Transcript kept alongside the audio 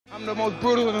I'm the most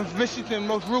brutal and vicious and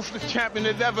most ruthless champion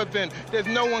there's ever been. There's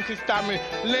no one can stop me.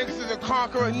 Lennox is a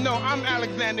conqueror. No, I'm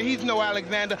Alexander. He's no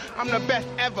Alexander. I'm the best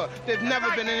ever. There's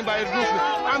never been anybody as ruthless.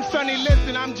 I'm Sonny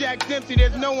Liston. I'm Jack Dempsey.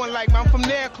 There's no one like me. I'm from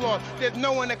Nairclaw. There's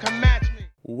no one that can match me.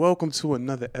 Welcome to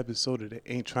another episode of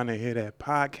the Ain't Trying to Hear That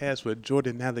podcast with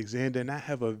Jordan Alexander, and I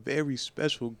have a very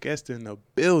special guest in the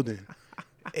building,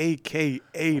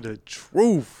 a.k.a. The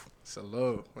Truth.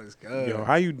 Salute. What's good? Yo,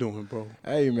 how you doing, bro?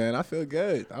 Hey, man, I feel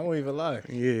good. I won't even lie.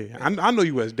 Yeah, I know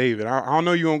you as David. I don't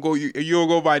know you don't go. You don't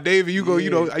go by David. You go.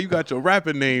 Yeah. You got your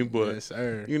rapping name, but Yes,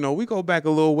 sir. we go back a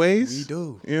little ways. We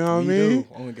do. You know what I We mean? do.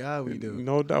 Oh, my God, we do.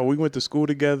 No doubt. We went to school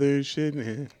together and shit.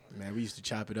 And Man, we used to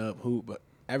chop it up, hoop, but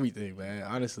everything, man,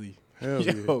 honestly. Hell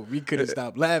Yo, yeah. we couldn't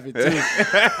stop laughing, too.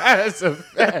 That's a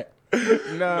fact.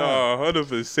 No,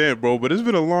 100%, bro. But it's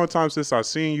been a long time since I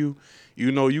seen you. You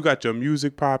know, you got your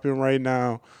music popping right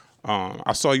now.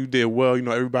 I saw you did well. You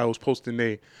know, everybody was posting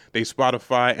they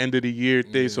Spotify end of the year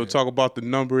thing. Yeah. So talk about the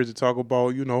numbers and talk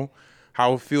about,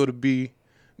 how it feel to be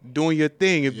doing your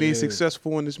thing and being Yeah.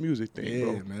 successful in this music thing, Yeah,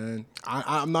 bro. man.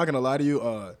 I'm not going to lie to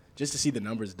you. Just to see the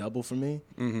numbers double for me,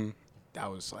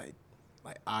 that was, like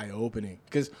eye-opening.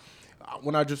 Because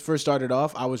when I just first started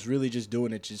off, I was really just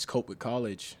doing it just cope with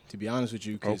college, to be honest with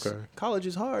you. Because Okay. college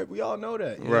is hard. We all know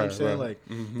that. You know what I'm Right, saying? right.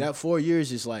 Like, that 4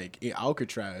 years is like in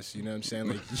Alcatraz. You know what I'm saying?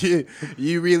 Like,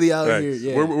 you really out here. Thanks.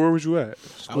 Yeah. Where was you at?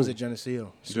 I was at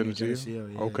Geneseo. SUNY Geneseo?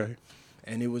 yeah. Okay.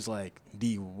 And it was like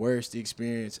the worst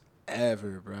experience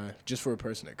ever, bro. Just for a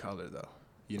person of color, though.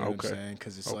 You know what Okay. I'm saying?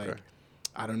 Because it's Okay. like,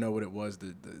 I don't know what it was.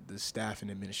 The staff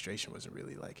and administration wasn't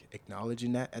really like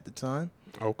acknowledging that at the time.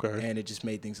 Okay. And it just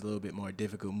made things a little bit more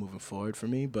difficult moving forward for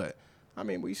me. But, I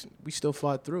mean, we still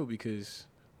fought through because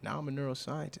now I'm a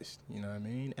neuroscientist. You know what I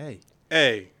mean?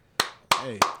 Hey,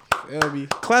 feel me?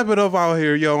 Clap it up out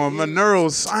here, yo. I'm a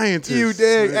neuroscientist. You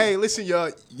dig? Hey, listen,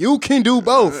 y'all. You can do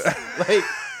both. Like,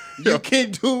 you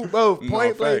can do both. No,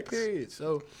 Point blank, facts. period.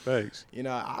 So, Thanks.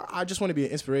 I just want to be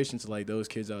an inspiration to, like, those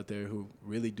kids out there who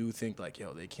really do think, like,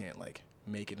 yo, they can't, like,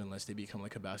 make it unless they become,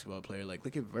 like, a basketball player. Like,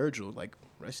 look at Virgil. Like,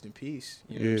 rest in peace.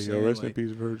 You know what I'm Yeah, yo, saying? rest in Like,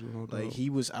 peace, Virgil. No doubt. Like, he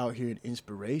was out here an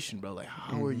inspiration, bro. Like,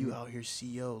 how are you out here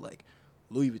CEO, like,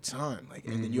 Louis Vuitton? Like,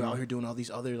 and then you're out here doing all these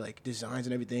other, like, designs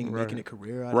and everything, and Right. making a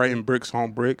career out Writing of bricks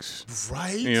on bricks. it.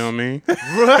 Right? You know what I mean?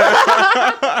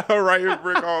 Writing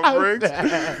brick on bricks.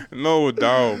 No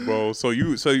doubt, bro. So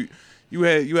you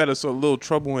had a sort of little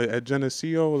trouble at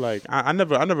Geneseo. Like I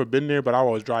never been there, but I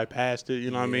always drive past it.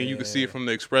 You know what I mean? You can see it from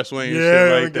the expressway and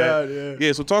shit like that. God, yeah.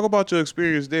 Yeah. So talk about your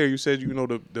experience there. You said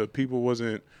the people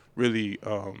wasn't really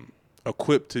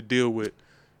equipped to deal with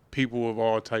people of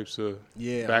all types of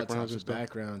Yeah, backgrounds all and types of stuff.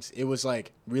 backgrounds. It was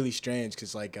like really strange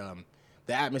because like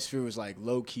the atmosphere was like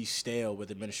low key stale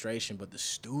with administration, but the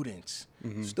students,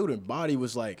 student body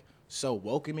was like so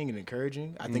welcoming and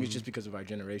encouraging. I think it's just because of our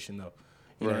generation though.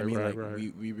 You know what I mean? Right, Like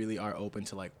right. we really are open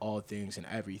to like all things and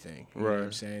everything. You know Right. what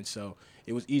I'm saying? So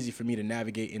it was easy for me to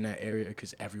navigate in that area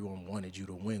because everyone wanted you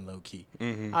to win low key.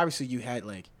 Obviously you had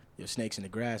like your snakes in the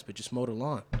grass, but just mow the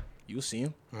lawn. You'll see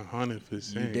them.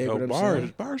 100%. You dig Yo, what I'm bars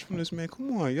saying? bars from this man.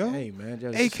 Come on, yo. Hey man,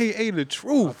 just AKA the off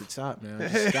truth. the top, man.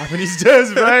 Just stopping these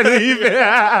just right leaving.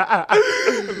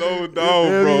 No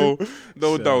doubt, bro.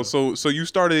 No So- doubt. So you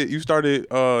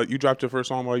dropped your first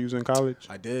song while you was in college?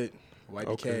 I did. YBK,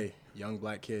 Okay. young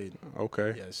black kid.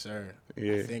 Okay. Yes, sir.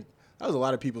 Yeah. I think that was a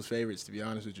lot of people's favorites, to be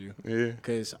honest with you. Yeah.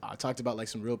 Because I talked about like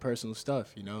some real personal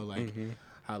stuff, like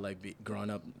how like growing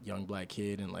up young black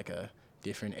kid in like a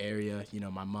different area.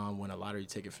 My mom won a lottery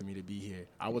ticket for me to be here.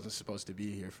 I wasn't supposed to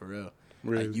be here for real.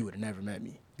 Really? Like you would have never met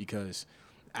me because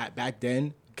back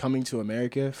then coming to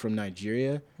America from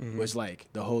Nigeria was like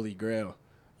the holy grail.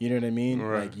 You know what I mean?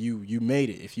 Right. Like you made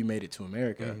it if you made it to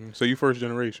America. So you first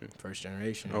generation. First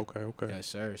generation. Okay. Yes,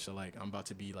 sir. So, like, I'm about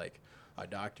to be, like, a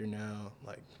doctor now,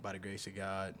 like, by the grace of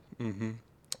God.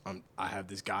 I have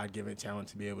this God-given talent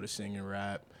to be able to sing and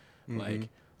rap. Like,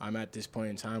 I'm at this point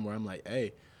in time where I'm like,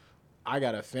 hey, I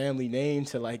got a family name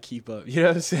to, like, keep up. You know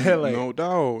what I'm saying? Like, No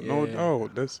doubt. No yeah.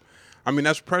 doubt.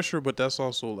 That's pressure, but that's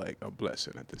also like a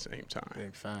blessing at the same time.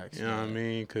 big facts. You know what I man.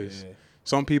 mean? Because Yeah.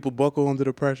 some people buckle under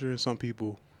the pressure and some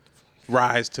people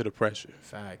rise to the pressure.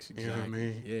 Facts, You exactly. know what I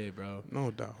mean? Yeah, bro.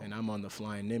 No doubt. And I'm on the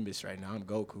flying Nimbus right now. I'm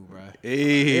Goku, bro.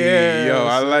 Hey, Yeah, yo,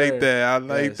 I sir. like that. I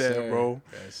like Yes, that, sir. bro.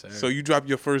 Yes, sir. So you dropped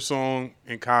your first song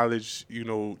in college,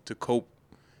 to cope,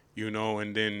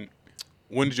 and then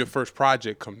when did your first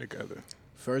project come together?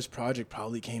 First project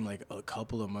probably came like a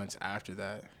couple of months after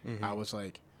that. I was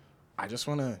like, I just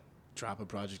want to drop a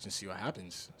project and see what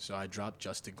happens. So I dropped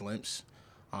Just a Glimpse.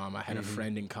 I had a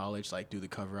friend in college like do the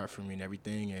cover art for me and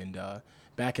everything. And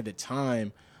back at the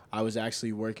time, I was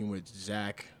actually working with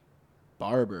Zach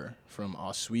barber from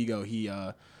Oswego. He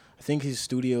I think his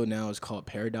studio now is called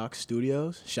Paradox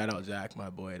Studios. Shout out Zach, my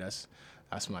boy. That's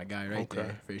my guy right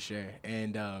there for sure.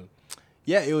 And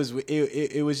yeah, it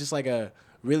was just like a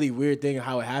really weird thing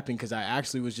how it happened, because I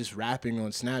actually was just rapping on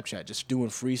Snapchat, just doing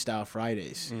Freestyle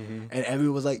Fridays, and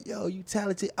everyone was like, "Yo, you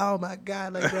talented! Oh my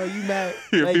god, like bro, you mad?"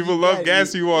 Yeah, like, people love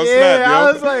gassing you on yeah, Snap, yo.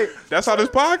 I was like, that's how this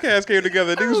podcast came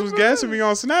together. Niggas was gassing me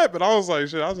on Snap, and I was like,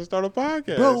 shit, I'll just start a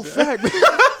podcast. bro, fact.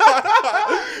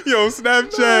 Yo,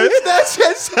 Snapchat.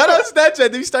 Snapchat, shout out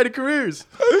Snapchat. Then we started careers.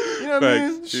 You know what I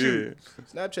mean? Facts, Shoot.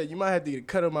 Snapchat, you might have to get a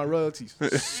cut of my royalties.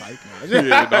 Psych, man.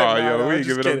 Yeah, yo, we ain't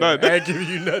giving up nothing. I ain't giving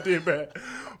you nothing, man.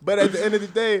 But at the end of the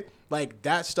day, like,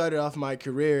 that started off my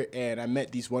career, and I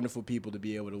met these wonderful people to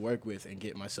be able to work with and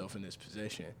get myself in this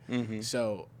position.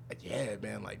 So, yeah,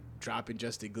 man, like, dropping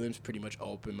Just a Glimpse pretty much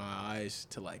opened my eyes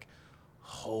to, like, a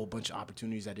whole bunch of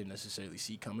opportunities I didn't necessarily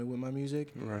see coming with my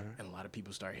music. Right. And a lot of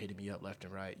people start hitting me up left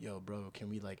and right. Yo, bro, can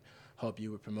we, like, help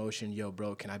you with promotion? Yo,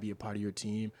 bro, can I be a part of your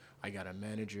team? I got a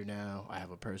manager now. I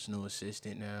have a personal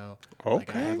assistant now. Okay.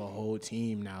 Like, I have a whole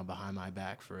team now behind my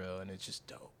back for real, and it's just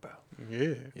dope, bro.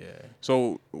 Yeah. Yeah.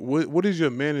 So what does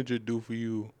your manager do for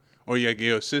you, or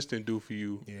your assistant do for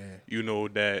you? Yeah. You know,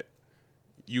 that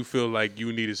you feel like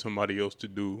you needed somebody else to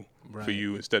do for Right.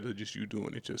 you instead of just you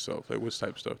doing it yourself. Like, what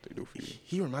type of stuff they do for you?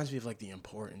 He reminds me of, like, the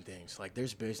important things. Like,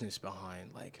 there's business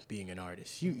behind, like, being an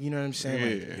artist. You know what I'm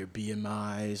saying? Yeah. Like, your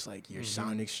BMIs, like, your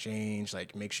sound exchange,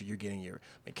 like, make sure you're getting your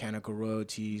mechanical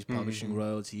royalties, publishing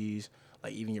royalties,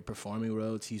 like, even your performing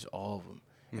royalties, all of them.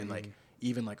 And, like,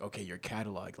 even, like, okay, your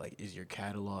catalog, like, is your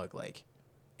catalog, like,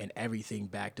 and everything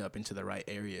backed up into the right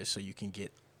areas so you can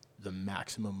get the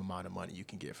maximum amount of money you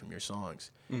can get from your songs.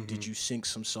 Did you sync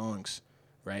some songs,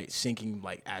 right? Syncing,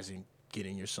 like, as in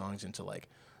getting your songs into, like,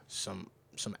 some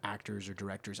actors or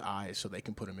directors' eyes so they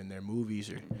can put them in their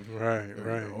movies or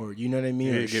or you know what I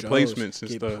mean? Yeah, or get shows. placements and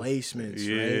get stuff. placements,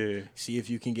 Yeah. right? See if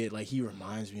you can get, like, he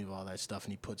reminds me of all that stuff,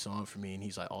 and he puts on for me, and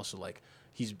he's, like, also, like,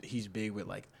 he's big with,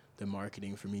 like, the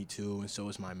marketing for me too, and so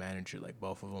is my manager. Like,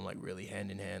 both of them, like, really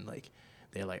hand in hand. Like,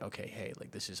 they're like, okay, hey,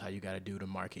 like, this is how you got to do to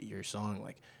market your song.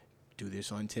 Like, do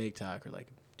this on TikTok, or, like,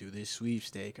 do this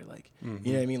sweepstake, or, like,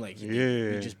 you know what I mean? Like,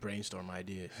 we just brainstorm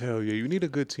ideas. Hell yeah, you need a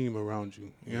good team around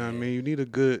you. You know what I mean? You need a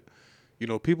good,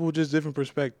 people with just different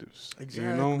perspectives.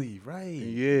 Exactly, right.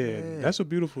 Yeah, that's a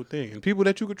beautiful thing. And people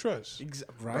that you could trust.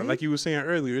 Right? Like you were saying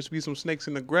earlier, it's be some snakes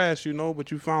in the grass,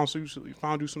 but you found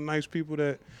you some nice people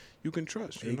that you can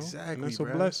trust, Exactly, and that's a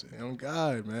bro. blessing. Oh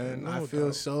God, man, No I feel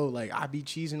doubt. so, like, I be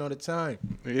cheesing all the time.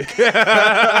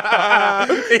 Yeah.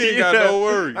 You got no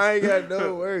worries. I ain't got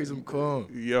no worries. I'm calm.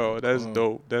 Yo, that's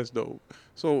dope. That's dope.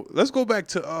 So let's go back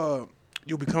to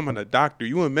you becoming a doctor.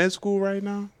 You in med school right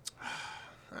now?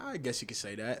 I guess you could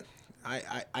say that.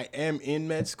 I am in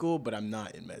med school, but I'm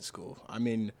not in med school. I'm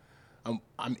in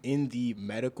the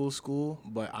medical school,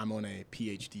 but I'm on a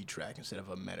PhD track instead of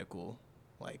a medical,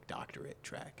 like, doctorate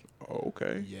track. Oh,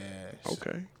 okay. Yes.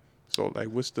 Okay. So, like,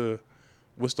 what's the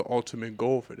ultimate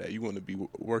goal for that? You want to be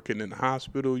working in the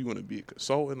hospital? You want to be a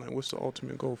consultant? Like, what's the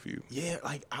ultimate goal for you? Yeah,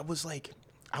 like, I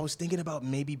was thinking about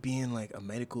maybe being, like, a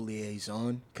medical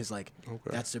liaison, because, like,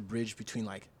 that's the bridge between,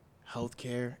 like,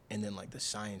 healthcare and then, like, the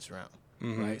science realm,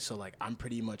 right? So, like, I'm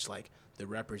pretty much, like, the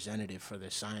representative for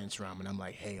the science realm, and I'm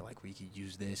like, hey, like, we could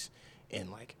use this in,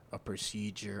 like, a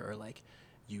procedure, or, like,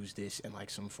 use this in, like,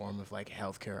 some form of, like,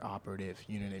 healthcare operative,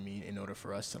 you know what I mean, in order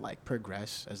for us to, like,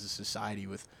 progress as a society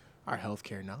with our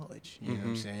healthcare knowledge, you know what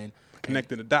I'm saying?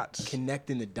 Connecting the dots.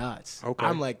 Connecting the dots. Okay.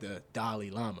 I'm like the Dalai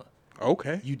Lama.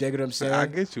 Okay. You dig what I'm saying? I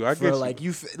get you.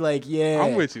 For, like, yeah.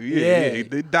 I'm with you. Yeah.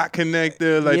 The dot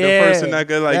connector, like, the person that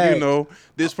could, like, right.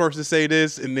 this person say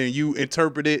this, and then you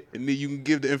interpret it, and then you can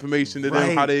give the information to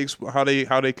them how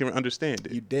they can understand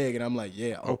it. You dig, and I'm like,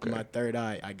 yeah, open Okay. my third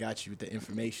eye. I got you with the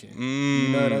information. You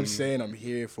know what I'm saying? I'm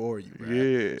here for you, bro.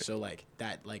 Yeah. So, like,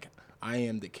 that, like, I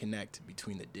am the connect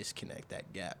between the disconnect,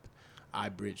 that gap. I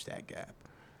bridge that gap.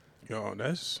 Yo,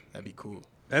 That'd be cool.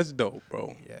 that's dope,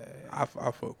 bro. Yeah. I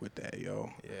fuck with that, yo.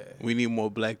 Yeah. We need more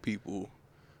black people,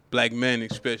 black men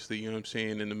especially, you know what I'm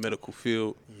saying, in the medical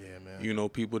field. Yeah, man.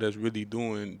 People that's really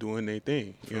doing their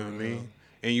thing. You know what I mean? real.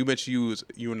 And you mentioned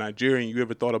you were Nigerian. You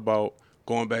ever thought about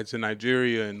going back to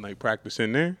Nigeria and, like,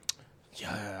 practicing there?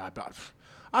 Yeah,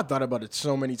 I thought about it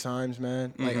so many times,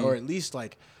 man. Like, or at least,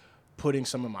 like, putting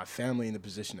some of my family in the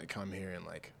position to come here and,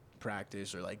 like,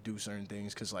 practice or, like, do certain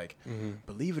things. Because, like,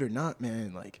 believe it or not,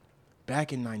 man, like,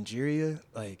 back in Nigeria,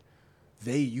 like,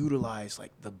 they utilize,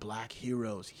 like, the black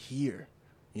heroes here.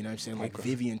 You know what I'm saying? Like,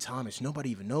 Vivian Thomas. Nobody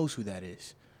even knows who that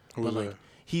is. Who's But, like,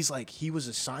 that? he was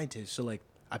a scientist. So, like,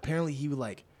 apparently he would,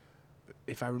 like,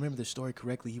 if I remember the story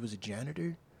correctly, he was a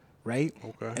janitor. right?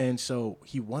 Okay. And so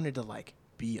he wanted to like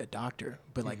be a doctor,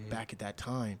 but like back at that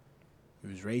time, it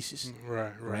was racist.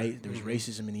 Right? There was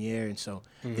racism in the air, and so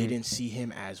they didn't see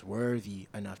him as worthy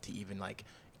enough to even like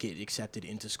get accepted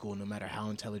into school, no matter how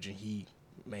intelligent he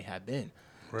may have been.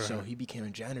 Right. So he became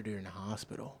a janitor in a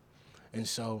hospital. And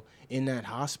so in that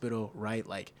hospital, right,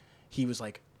 like he was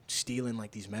like stealing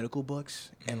like these medical books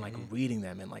and like reading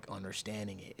them and like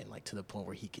understanding it, and like to the point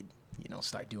where he could, you know,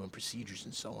 start doing procedures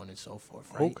and so on and so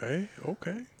forth, right?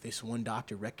 Okay. This one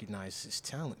doctor recognized his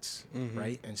talents,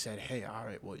 right, and said, hey, all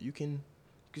right, well, you can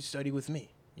study with me,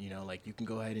 you know, like you can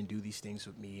go ahead and do these things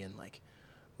with me, and like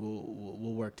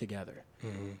we'll work together.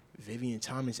 Vivian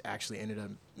Thomas actually ended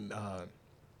up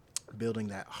building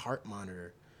that heart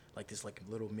monitor, like this like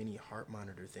little mini heart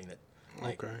monitor thing that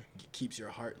like keeps your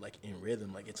heart like in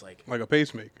rhythm, like it's like a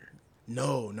pacemaker.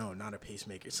 No, not a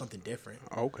pacemaker. It's something different.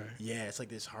 Okay. Yeah, it's like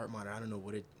this heart monitor. I don't know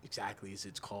what it exactly is.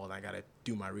 It's called. I gotta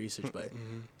do my research, but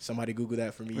somebody Google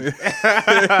that for me. We'll get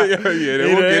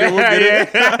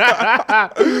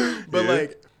it. But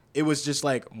like, it was just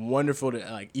like wonderful to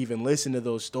like even listen to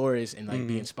those stories and like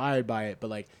be inspired by it. But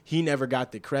like, he never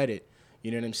got the credit.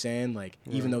 You know what I'm saying? Like,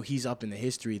 even though he's up in the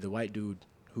history, the white dude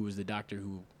who was the doctor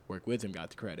who worked with him got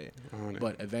the credit.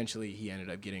 But eventually, he ended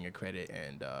up getting a credit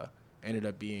and ended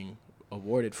up being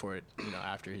awarded for it, you know,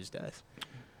 after his death.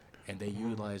 And they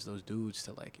utilized those dudes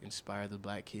to like inspire the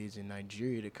black kids in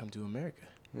Nigeria to come to America.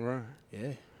 Right.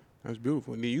 Yeah. That's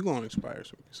beautiful. And then you gonna inspire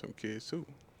some kids too.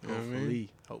 You know what I mean?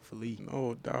 Hopefully.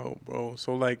 No doubt, bro.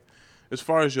 So like, as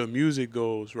far as your music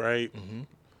goes, right?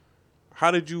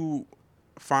 How did you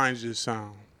find your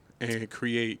sound and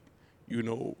create, you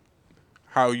know,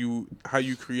 how you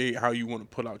create, how you want to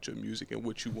put out your music and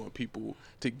what you want people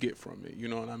to get from it? You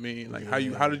know what I mean? Like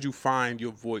how did you find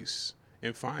your voice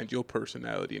and find your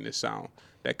personality in the sound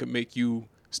that could make you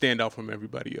stand out from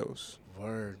everybody else?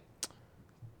 Word.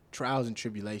 Trials and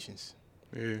tribulations.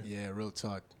 Yeah, real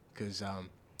talk. Because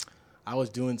I was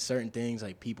doing certain things,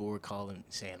 like people were calling,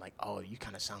 saying like, oh, you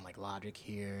kind of sound like Logic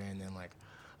here. And then like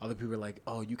other people were like,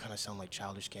 oh, you kind of sound like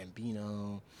Childish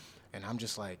Gambino. And I'm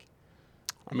just like,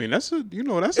 I mean, that's a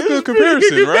good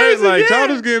comparison, right? Like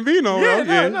Childish Gambino.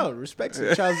 Yeah, no, respect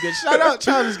to Childish Gambino. Shout out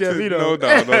Childish Gambino. No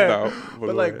doubt.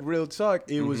 But like real talk,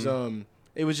 it was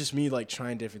just me like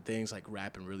trying different things, like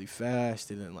rapping really fast,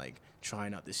 and then like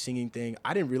trying out the singing thing.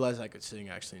 I didn't realize I could sing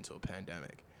actually until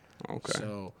pandemic. Okay.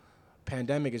 So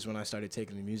pandemic is when I started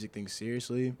taking the music thing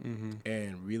seriously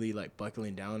and really like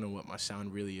buckling down on what my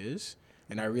sound really is.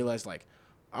 And I realized like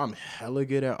I'm hella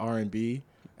good at R&B.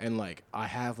 And, like, I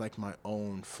have, like, my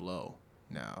own flow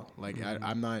now. Like,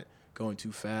 I'm not going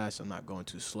too fast. I'm not going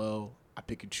too slow. I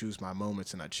pick and choose my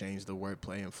moments, and I change the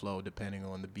wordplay and flow depending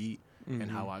on the beat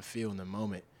and how I feel in the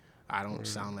moment. I don't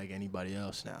sound like anybody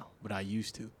else now, but I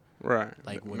used to. Right.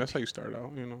 Like that's how you start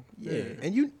out, you know. Yeah.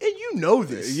 And you know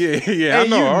this. Yeah. I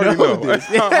know. I already know. This.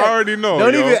 I already know.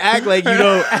 Don't even act like you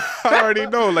don't. I already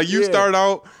know. Like, you start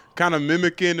out kind of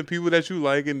mimicking the people that you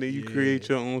like, and then you create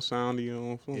your own sound and your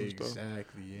own flow and stuff.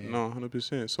 Exactly, yeah. No,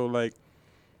 100%. So, like,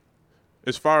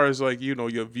 as far as, like, you know,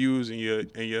 your views and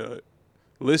your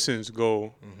listens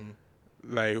go,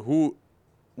 like, who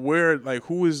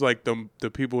is, like,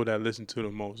 the people that listen to the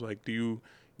most? Like, do you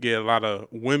get a lot of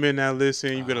women that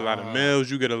listen? You get a lot of males?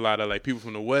 You get a lot of, like, people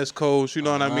from the West Coast? You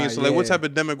know what I mean? So, like, what type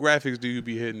of demographics do you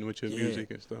be hitting with your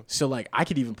music and stuff? So, like, I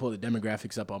could even pull the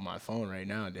demographics up on my phone right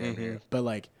now, damn near. But,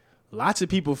 like, lots of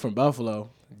people from Buffalo,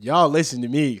 y'all listen to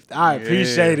me. I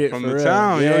appreciate it. From for the real.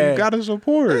 town, yo, you gotta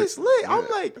support. It's lit. I'm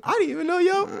like, I didn't even know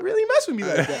y'all really mess with me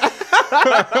like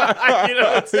that. You know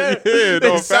what I'm saying? Yeah, they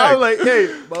no sound like,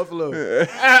 hey, Buffalo.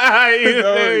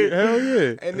 Hell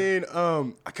yeah. And then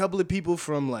a couple of people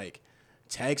from like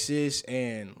Texas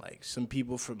and like some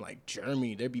people from like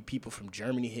Germany. There'd be people from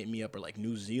Germany hit me up, or like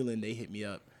New Zealand, they hit me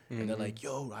up. And they're like,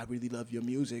 yo, I really love your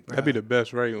music, bro. That'd be the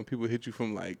best, right? When people hit you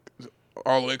from like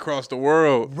all the way across the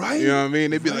world. Right. You know what I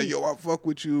mean? They'd be like, yo, I fuck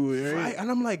with you. Right? Right. And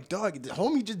I'm like, dog, the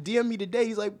homie just DM'd me today.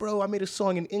 He's like, bro, I made a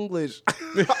song in English.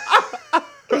 I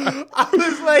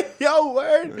was like, yo,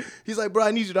 word. He's like, bro,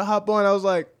 I need you to hop on. I was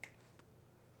like,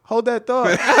 hold that thought.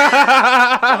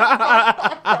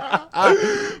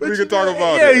 We can talk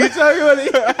about it. it. Yeah, you talking about it.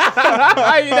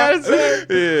 You know what I'm saying?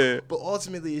 Yeah. But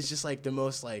ultimately, it's just like the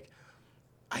most like,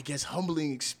 I guess,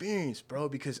 humbling experience, bro,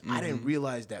 because I didn't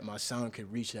realize that my sound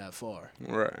could reach that far.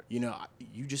 Right. You know,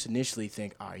 you just initially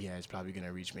think, oh, yeah, it's probably going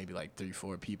to reach maybe like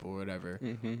 3-4 people or whatever.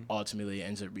 Ultimately, it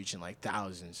ends up reaching like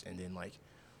thousands and then like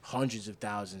hundreds of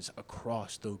thousands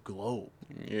across the globe.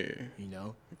 Yeah. You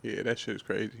know? Yeah, that shit's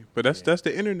crazy. But that's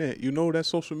the internet, you know, that's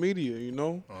social media, you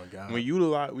know? Oh, God. When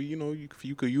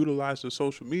you could utilize the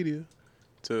social media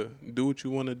to do what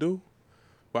you want to do.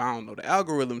 But I don't know. The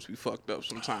algorithms be fucked up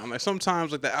sometimes. Like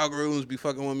sometimes, like the algorithms be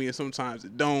fucking with me, and sometimes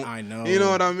it don't. I know. You know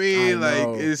what I mean? I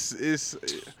know. Like it's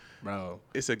bro.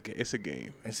 It's a game. It's a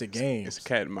game. It's a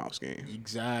cat and mouse game.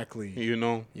 Exactly. You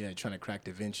know? Yeah, trying to crack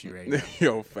Da Vinci right now.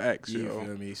 Yo, facts. You yo.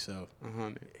 feel me? So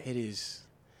 100. it is.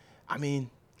 I mean,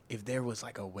 if there was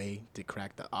like a way to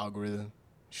crack the algorithm,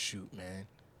 shoot, man,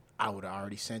 I would have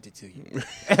already sent it to you. Yo,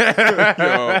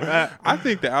 I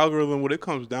think the algorithm, what it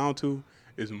comes down to,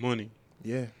 is money.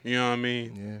 Yeah. You know what I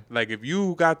mean? Yeah. Like if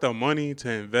you got the money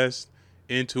to invest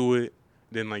into it,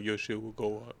 then like your shit will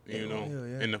go up. You know?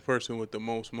 Yeah. And the person with the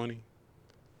most money,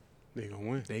 they gonna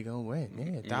win. They gonna win.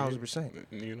 Yeah, 1,000%.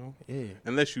 You know? Yeah.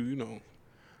 Unless you know,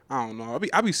 I don't know.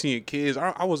 I be seeing kids.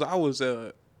 I was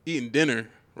eating dinner,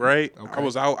 right? Okay.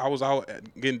 I was out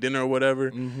getting dinner or whatever,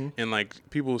 and like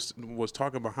people was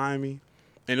talking behind me.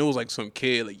 And it was like some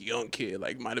kid, like young kid,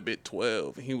 like might have been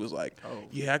 12. And he was like,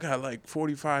 yeah, I got like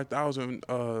 45,000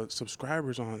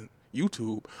 subscribers on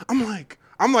YouTube. I'm like,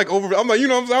 you know,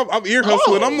 I'm ear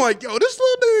hustling. I'm like, yo, this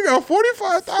little nigga got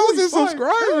 45,000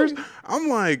 subscribers. I'm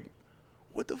like,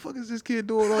 what the fuck is this kid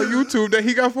doing on YouTube that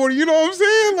he got 40? You know what I'm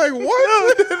saying? Like,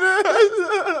 what?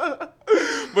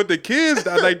 But the kids,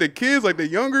 like the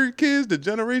younger kids, the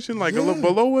generation like a little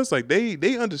below us, like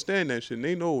they understand that shit. And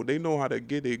they know how to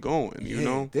get it going. You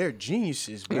know, they're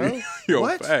geniuses, bro. Yo,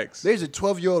 what? Facts. There's a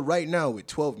 12-year-old right now with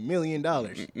 $12 million.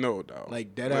 No doubt.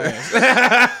 Like dead ass.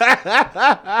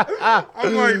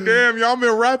 I'm like, damn, y'all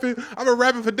been rapping. I've been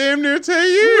rapping for damn near 10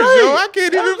 years, yo. I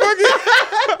can't even fucking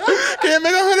can't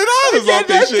make $100 off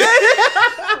this shit.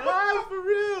 For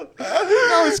real.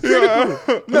 No, it's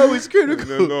critical. No, it's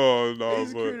critical. No,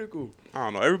 it's but critical. I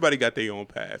don't know. Everybody got their own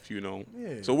path, you know.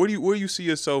 Yeah. So where do you see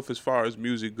yourself as far as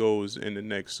music goes in the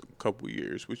next couple of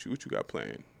years? What you got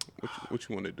planned? What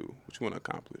you want to do? What you want to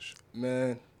accomplish?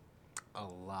 Man, a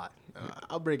lot.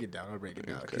 I'll break it down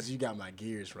because you got my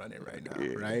gears running right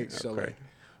now, right? So like,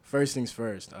 first things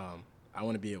first. I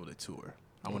want to be able to tour.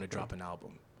 I want to drop an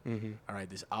album. All right,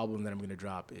 this album that I'm gonna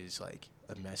drop is like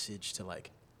a message to like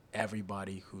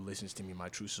everybody who listens to me, my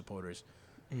true supporters.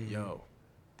 Yo,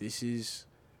 this is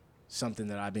something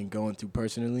that I've been going through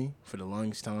personally for the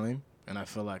longest time, and I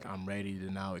feel like I'm ready to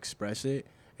now express it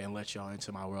and let y'all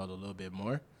into my world a little bit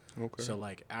more. Okay. So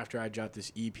like after I drop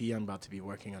this EP, I'm about to be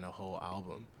working on a whole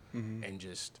album and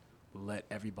just let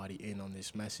everybody in on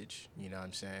this message. You know what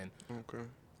I'm saying? Okay.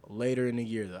 Later in the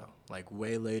year though, like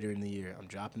way later in the year, I'm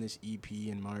dropping this EP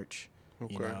in March.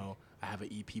 Okay. You know, I have an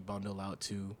EP bundle out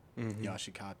too. Y'all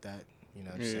should cop that. You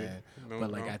know what I'm saying?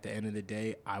 But like at the end of the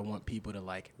day, I want people to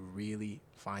like really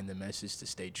find the message to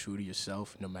stay true to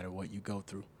yourself no matter what you go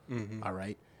through. All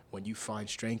right? When you find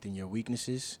strength in your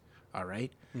weaknesses, all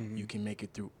right, you can make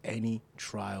it through any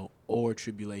trial or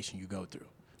tribulation you go through.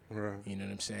 Right. You know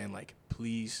what I'm saying? Like,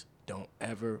 please don't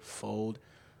ever fold.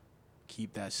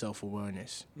 Keep that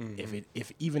self-awareness.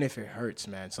 Even if it hurts,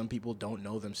 man, some people don't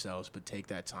know themselves, but take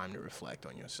that time to reflect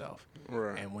on yourself.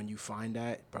 Right. And when you find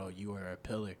that, bro, you are a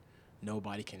pillar.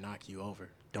 Nobody can knock you over.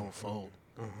 Don't fold.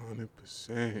 100%.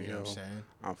 You know what I'm saying?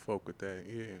 I fuck with that.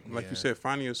 Yeah. Like you said,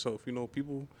 finding yourself. You know,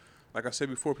 people, like I said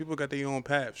before, people got their own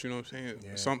paths. You know what I'm saying?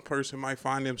 Yeah. Some person might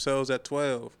find themselves at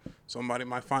 12. Somebody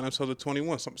might find themselves at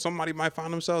 21. Somebody might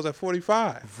find themselves at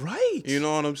 45. Right. You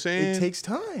know what I'm saying? It takes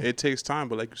time. It takes time,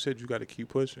 but like you said, you got to keep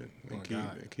pushing and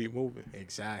keep moving.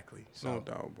 Exactly. No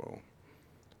doubt, bro.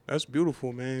 That's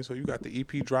beautiful, man. So you got the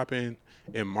EP dropping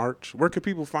in March. Where can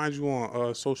people find you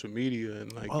on social media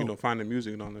and like you know find the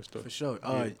music and all that stuff? For sure.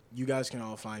 You guys can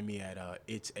all find me at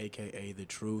It's AKA The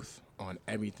Truth on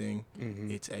everything.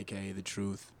 It's AKA The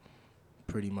Truth.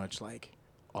 Pretty much like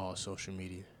all social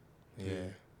media. Yeah,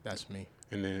 that's me.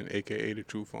 And then AKA The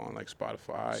Truth on like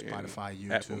Spotify,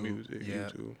 YouTube, Apple Music,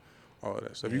 YouTube. All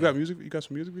that stuff. You got music? You got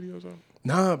some music videos out?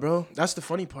 Nah, bro. That's the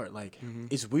funny part. Like,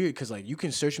 it's weird because like you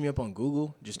can search me up on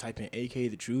Google, just type in AKA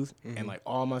The Truth, and like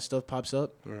all my stuff pops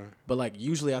up. Right. But like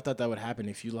usually I thought that would happen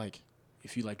if you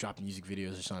drop music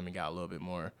videos or something and got a little bit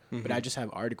more. But I just have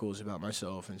articles about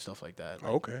myself and stuff like that.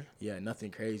 Like, okay. Yeah,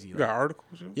 nothing crazy. You got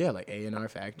articles? Yeah, like A&R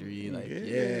Factory, like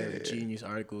the Genius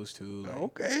articles too. Like,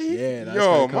 okay. Yeah, that's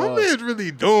yo, my man's really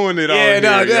doing it out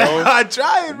here, yo. I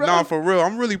try it, bro. Nah, for real.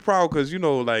 I'm really proud because, you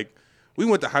know, like, we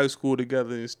went to high school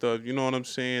together and stuff, you know what I'm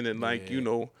saying? And, like, you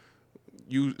know,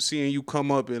 you seeing you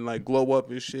come up and, like, glow up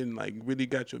and shit and, like, really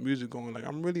got your music going. Like,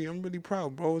 I'm really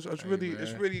proud, bro. It's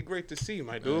really great to see,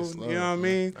 my dude. Nice love, you know what I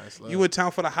mean? Nice love. You in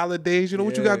town for the holidays. You know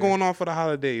what you got going on for the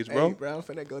holidays, bro? Hey, bro, I'm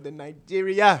finna go to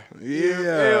Nigeria. Yeah. You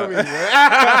feel me, man?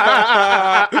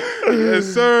 Yes,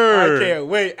 sir. I can't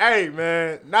wait. Hey,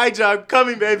 man. Niger, I'm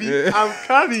coming, baby. I'm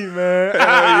coming, man.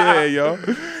 Yeah, yo.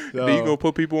 Then you gonna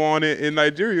put people on it in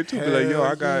Nigeria too. Be like, yo,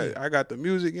 I got the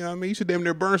music. You know what I mean? You should damn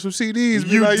near burn some CDs.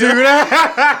 You like, do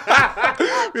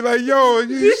that? Be like, yo,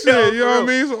 you shit. You know what I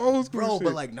mean? It's old school bro, shit.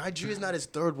 but like Nigeria's not as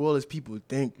third world as people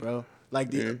think, bro. Like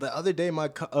the other day, my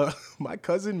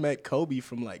cousin met Kobe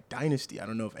from like Dynasty. I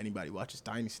don't know if anybody watches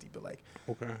Dynasty, but like,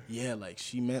 yeah, like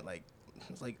she met like,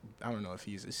 it's like I don't know if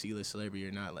he's a C-list celebrity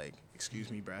or not. Like,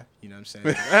 excuse me, bruh. You know what I'm saying?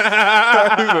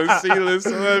 A C-list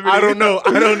celebrity. I don't know.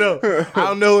 I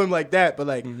don't know him like that. But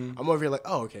like, I'm over here like,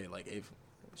 oh, okay. Like if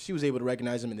she was able to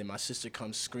recognize him, and then my sister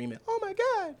comes screaming, "Oh my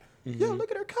God, yo,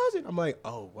 look at her cousin!" I'm like,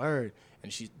 oh, word.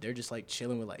 And they're just like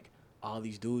chilling with like all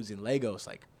these dudes in Lagos,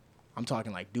 like. I'm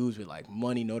talking like dudes with like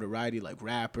money, notoriety, like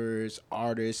rappers,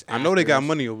 artists. Actors. I know they got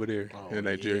money over there in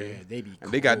Nigeria. Yeah, they be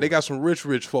cool. And they got some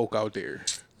rich folk out there.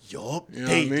 Yup, you know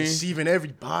they what I mean? deceiving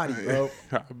everybody, bro.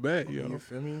 I bet, yo. You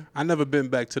feel me? I never been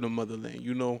back to the motherland.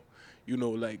 You know,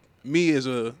 like me as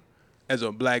a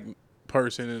black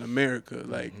person in America,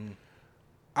 like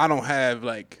I don't have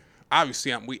like.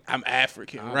 Obviously, I'm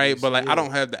African, right? But like, I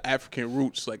don't have the African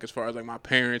roots, like as far as like my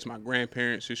parents, my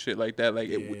grandparents, and shit like that. Like,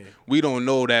 we don't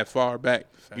know that far back.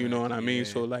 You know what I mean?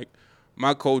 So like,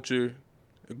 my culture,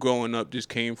 growing up, just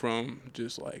came from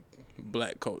just like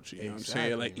black culture. You know what I'm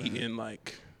saying? Like eating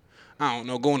like. I don't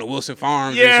know, going to Wilson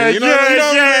Farms and shit. You know what I'm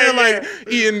saying? Like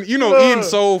eating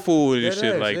soul food and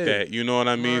shit like that. You know what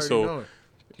I mean? So,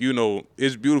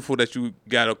 it's beautiful that you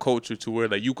got a culture to where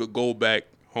like you could go back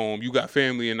home. You got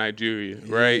family in Nigeria,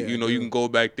 right? You can go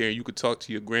back there and you could talk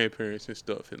to your grandparents and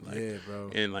stuff and like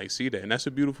and like see that. And that's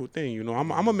a beautiful thing, I'm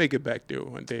gonna make it back there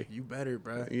one day. You better,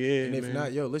 bro. Yeah. And if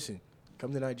not, yo, listen,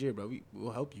 come to Nigeria, bro.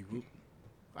 We'll help you.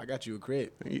 I got you a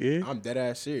crib. Yeah. I'm dead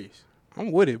ass serious.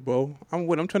 I'm with it, bro. I'm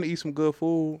trying to eat some good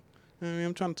food. I mean,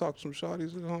 I'm trying to talk to some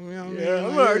shawties. You know what I mean?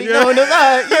 I'm already knowing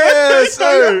about. Yes,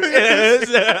 sir.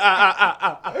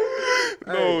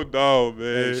 No dog,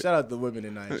 man. Hey, shout out the women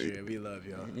in Nigeria. We love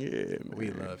y'all. Yeah, man. We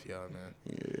love y'all, man.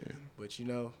 Yeah. But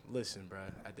listen, bro.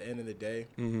 At the end of the day,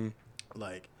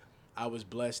 like, I was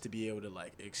blessed to be able to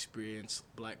like experience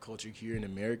black culture here in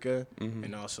America,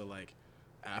 and also like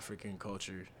African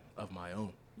culture of my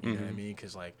own. You know what I mean?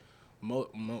 Because like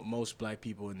most black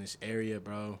people in this area,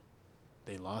 bro,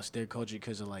 they lost their culture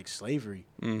because of like slavery.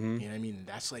 You know what I mean?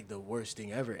 That's like the worst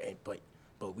thing ever.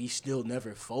 But we still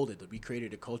never folded. We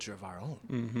created a culture of our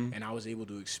own, and I was able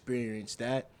to experience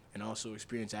that and also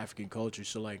experience African culture.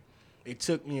 So like, it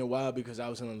took me a while because I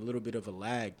was in a little bit of a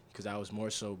lag because I was more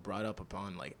so brought up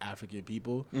upon like African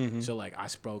people. So like I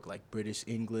spoke like British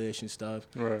English and stuff.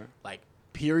 Right. Like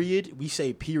period. We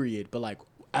say period, but like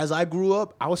as I grew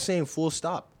up, I was saying full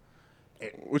stop.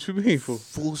 What you mean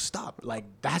full stop? Like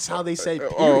that's how they say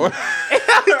period. I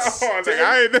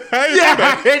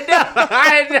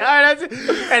know.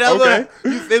 And I'm like,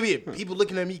 you feel me? People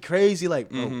looking at me crazy, like,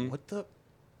 bro, what the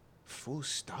full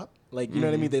stop? Like, you know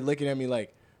what I mean? They looking at me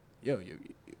like, yo,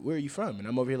 where are you from? And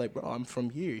I'm over here like, bro, I'm from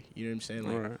here. You know what I'm saying?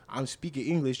 Like, I'm speaking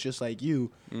English just like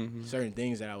you. Certain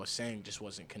things that I was saying just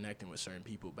wasn't connecting with certain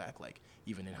people back, like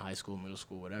even in high school, middle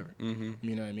school, whatever. You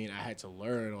know what I mean? I had to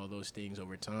learn all those things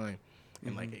over time.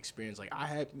 And like experience, like I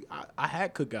had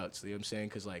cookouts, you know what I'm saying?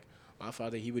 Because like my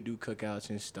father, he would do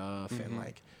cookouts and stuff, and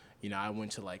like, I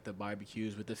went to like the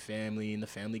barbecues with the family and the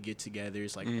family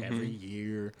get-togethers like every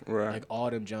year, like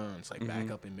Autumn Johns, like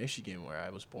back up in Michigan where I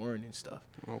was born and stuff.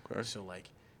 Okay. So like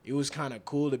it was kind of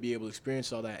cool to be able to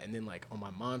experience all that, and then like on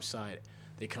my mom's side,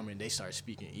 they come in, they start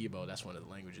speaking Igbo. That's one of the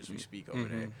languages we speak over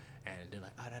there. And they're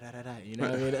like, you know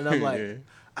what I mean? And I'm like, you know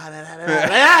what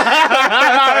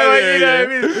I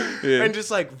mean? And just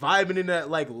like vibing in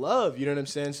that like love, you know what I'm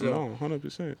saying? So no,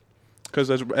 100%. Because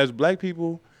as black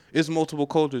people, it's multiple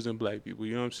cultures in black people.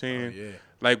 You know what I'm saying? Oh, yeah.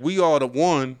 Like we all the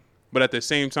one, but at the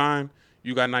same time,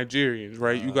 you got Nigerians,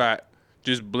 right? You got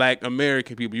just black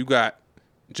American people. You got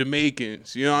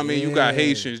Jamaicans, you know what I mean? You got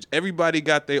Haitians. Everybody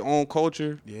got their own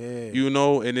culture,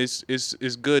 and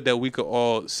it's good that we could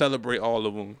all celebrate all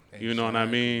of them. Exactly. You know what I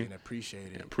mean? And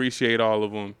appreciate it. Appreciate all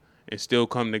of them and still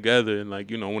come together and like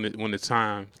when the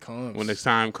time comes,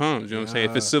 you know what I'm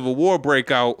saying? If a civil war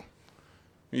break out,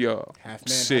 yo, half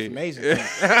man, half amazing. No,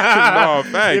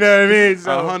 facts. You know what I mean? So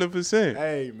 100%.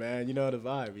 Hey man, you know the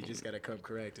vibe. We just gotta come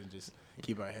correct and just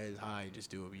keep our heads high and just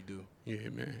do what we do. Yeah,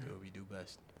 man. Do what we do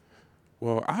best.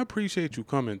 Well, I appreciate you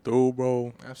coming through,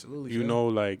 bro. Absolutely. You know,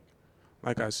 like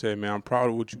I said, man, I'm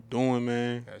proud of what you're doing,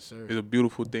 man. Yes, sir. It's a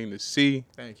beautiful thing to see.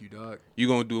 Thank you, dog. You're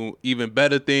going to do even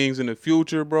better things in the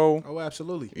future, bro. Oh,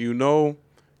 absolutely. You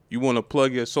want to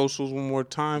plug your socials one more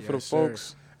time for the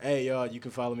folks? Hey, y'all, you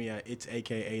can follow me at It's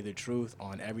AKA The Truth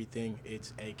on everything.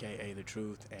 It's AKA The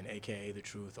Truth and AKA The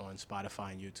Truth on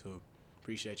Spotify and YouTube.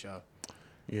 Appreciate y'all.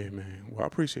 Yeah, man. Well, I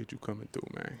appreciate you coming through,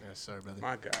 man. Yes, sir, brother.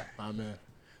 My guy. My man.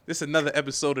 This is another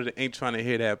episode of the Ain't Trying to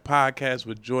Hear That podcast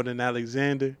with Jordan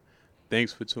Alexander.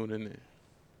 Thanks for tuning in.